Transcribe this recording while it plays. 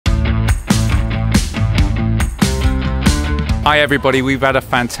Hi everybody, we've had a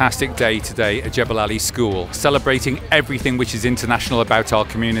fantastic day today at Jebel Ali School, celebrating everything which is international about our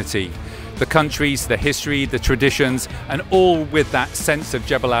community. The countries, the history, the traditions, and all with that sense of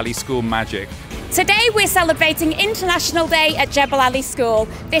Jebel Ali School magic. Today we're celebrating International Day at Jebel Ali School.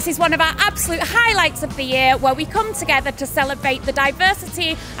 This is one of our absolute highlights of the year, where we come together to celebrate the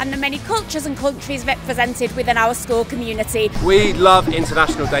diversity and the many cultures and countries represented within our school community. We love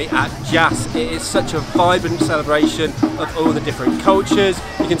International Day at JAS. It is such a vibrant celebration of all the different cultures.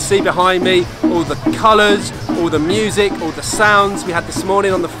 You can see behind me all the colours, all the music, all the sounds we had this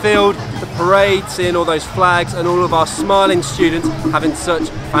morning on the field, the parade, seeing all those flags and all of our smiling students having such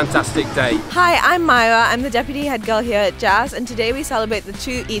a fantastic day. Hi, I'm Myra. I'm the Deputy Head Girl here at JAS, and today we celebrate the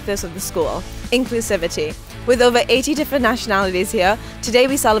true ethos of the school, inclusivity. With over 80 different nationalities here, today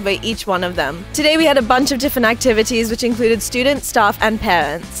we celebrate each one of them. Today we had a bunch of different activities which included students, staff and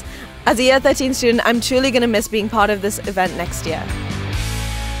parents. As a Year 13 student, I'm truly going to miss being part of this event next year.